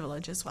my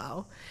privilege as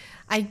well.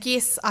 I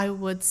guess I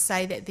would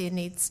say that there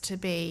needs to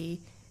be,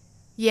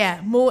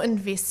 more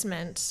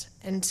investment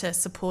into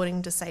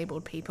supporting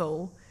disabled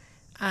people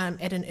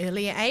at an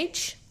earlier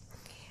age,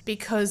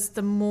 because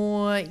the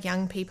more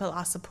young people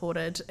are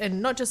supported,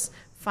 and not just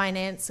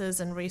finances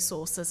and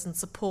resources and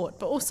support,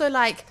 but also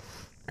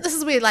this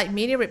is where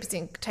media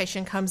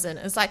representation comes in.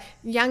 It's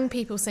young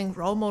people seeing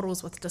role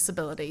models with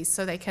disabilities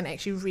so they can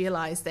actually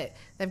realise that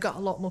they've got a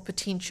lot more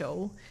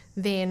potential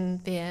than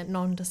their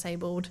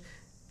non-disabled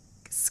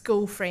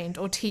school friend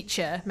or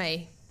teacher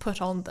may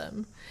put on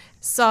them.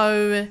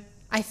 So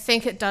I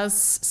think it does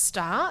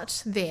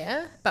start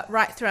there, but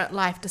right throughout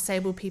life,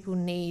 disabled people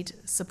need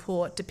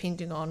support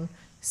depending on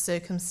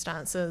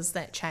circumstances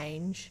that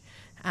change.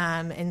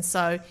 And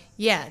so,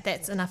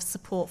 that's enough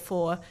support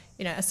for,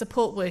 a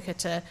support worker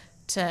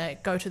to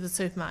go to the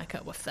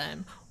supermarket with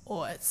them,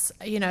 or it's,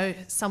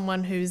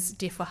 someone who's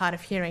deaf or hard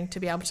of hearing to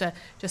be able to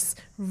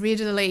just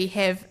readily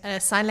have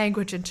a sign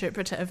language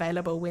interpreter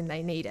available when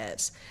they need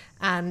it.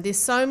 There's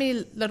so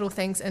many little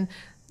things, and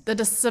the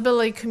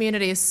disability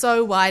community is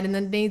so wide and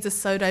the needs are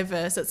so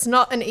diverse. It's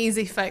not an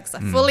easy fix.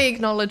 I fully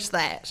acknowledge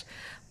that.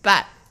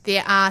 But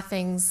there are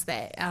things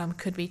that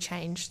could be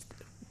changed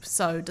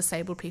so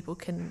disabled people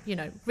can,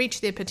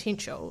 reach their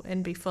potential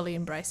and be fully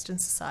embraced in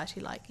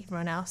society like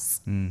everyone else.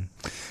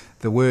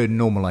 The word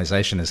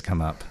normalisation has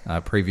come up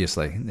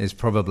previously. There's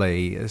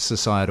probably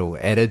societal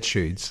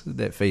attitudes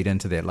that feed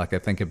into that. Like I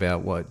think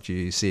about what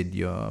you said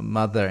your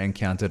mother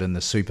encountered in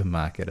the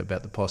supermarket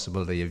about the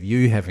possibility of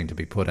you having to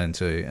be put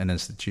into an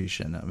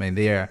institution. I mean,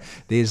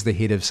 there's the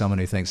head of someone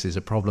who thinks there's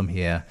a problem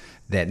here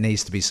that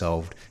needs to be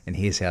solved, and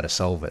here's how to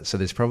solve it. So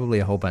there's probably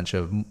a whole bunch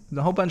more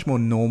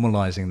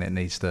normalising that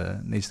needs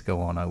to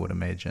go on, I would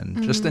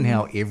imagine, just in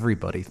how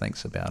everybody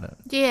thinks about it.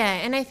 Yeah,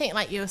 and I think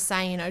like you were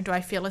saying, do I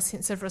feel a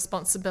sense of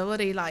responsibility?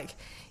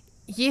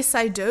 Yes,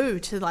 I do,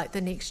 to the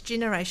next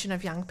generation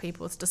of young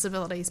people with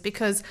disabilities,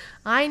 because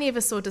I never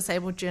saw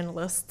disabled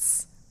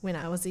journalists when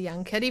I was a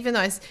young kid, even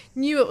though I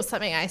knew it was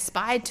something I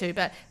aspired to,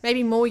 but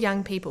maybe more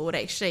young people would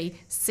actually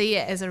see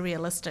it as a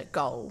realistic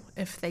goal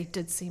if they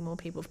did see more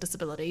people with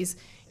disabilities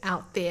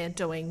out there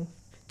doing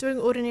doing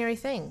ordinary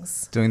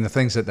things. Doing the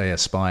things that they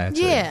aspire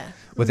to. Yeah.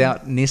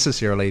 Without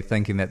necessarily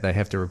thinking that they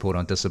have to report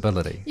on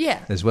disability.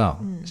 Yeah. As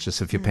well. It's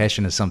just if your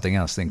passion is something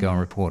else, then go and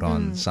report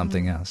on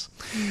something else.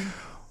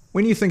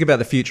 When you think about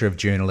the future of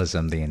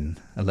journalism then,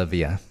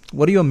 Olivia,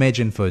 what do you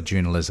imagine for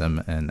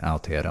journalism in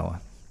Aotearoa?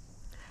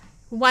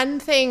 One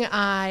thing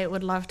I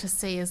would love to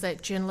see is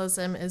that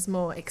journalism is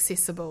more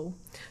accessible.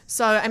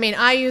 So, I mean,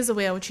 I use a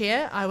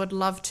wheelchair. I would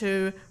love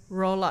to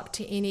roll up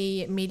to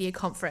any media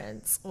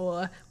conference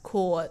or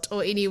court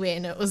or anywhere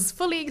and it was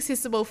fully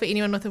accessible for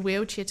anyone with a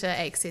wheelchair to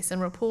access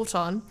and report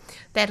on.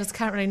 That is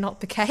currently not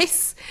the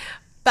case.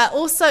 But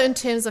also in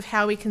terms of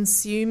how we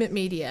consume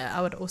media,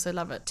 I would also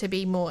love it to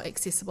be more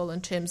accessible in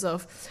terms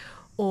of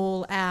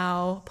all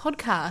our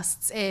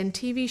podcasts and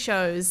TV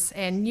shows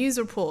and news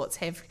reports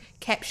have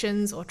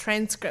captions or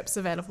transcripts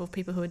available for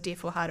people who are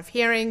deaf or hard of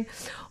hearing,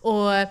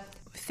 or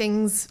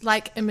things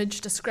like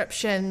image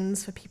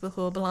descriptions for people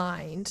who are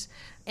blind.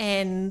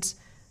 And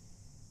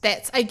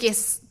that's, I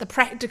guess, the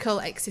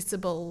practical,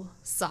 accessible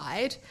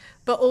side,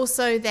 but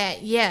also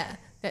that,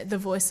 that the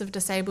voice of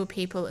disabled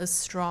people is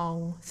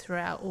strong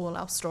throughout all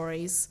our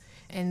stories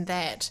and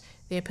that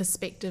their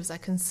perspectives are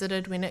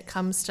considered when it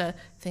comes to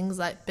things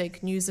like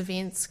big news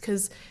events,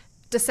 because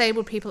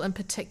disabled people in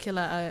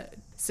particular are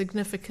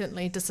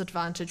significantly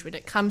disadvantaged when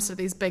it comes to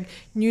these big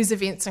news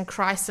events and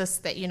crisis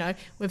that, you know,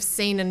 we've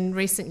seen in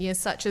recent years,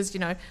 such as,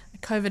 you know, a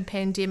COVID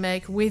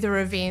pandemic, weather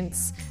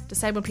events.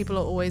 Disabled people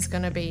are always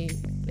going to be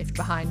left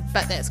behind,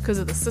 but that's because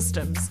of the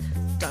systems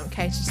don't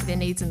cater to their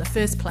needs in the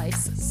first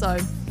place. So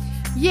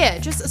yeah,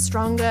 just a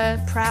stronger,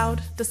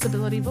 proud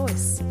disability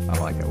voice. I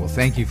like it. Well,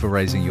 thank you for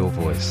raising your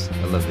voice,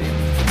 Olivia.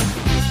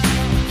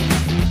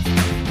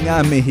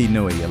 Ngā mihi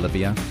nui,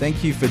 Olivia.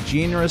 Thank you for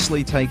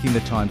generously taking the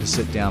time to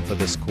sit down for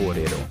this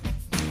kōrero.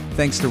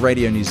 Thanks to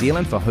Radio New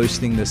Zealand for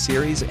hosting this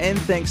series, and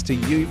thanks to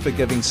you for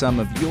giving some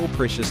of your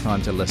precious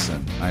time to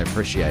listen. I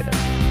appreciate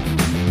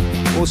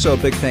it. Also a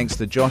big thanks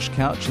to Josh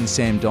Couch and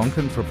Sam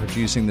Donkin for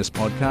producing this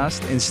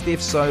podcast, and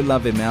Steph So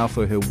Lavemau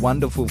for her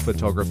wonderful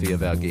photography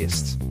of our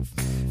guests.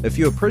 If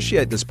you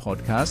appreciate this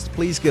podcast,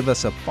 please give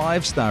us a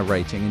 5-star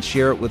rating and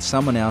share it with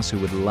someone else who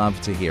would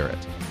love to hear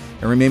it.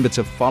 And remember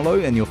to follow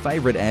in your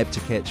favourite app to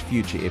catch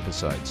future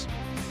episodes.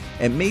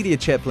 At Media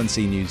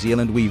Chaplaincy New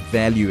Zealand, we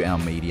value our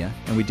media,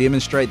 and we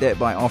demonstrate that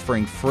by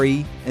offering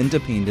free,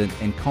 independent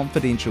and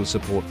confidential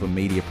support for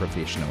media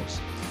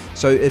professionals.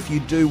 So if you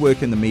do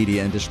work in the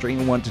media industry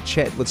and want to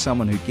chat with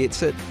someone who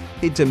gets it,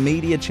 head to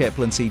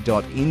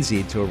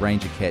mediachaplaincy.nz to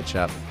arrange a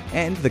catch-up,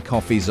 and the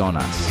coffee's on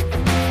us.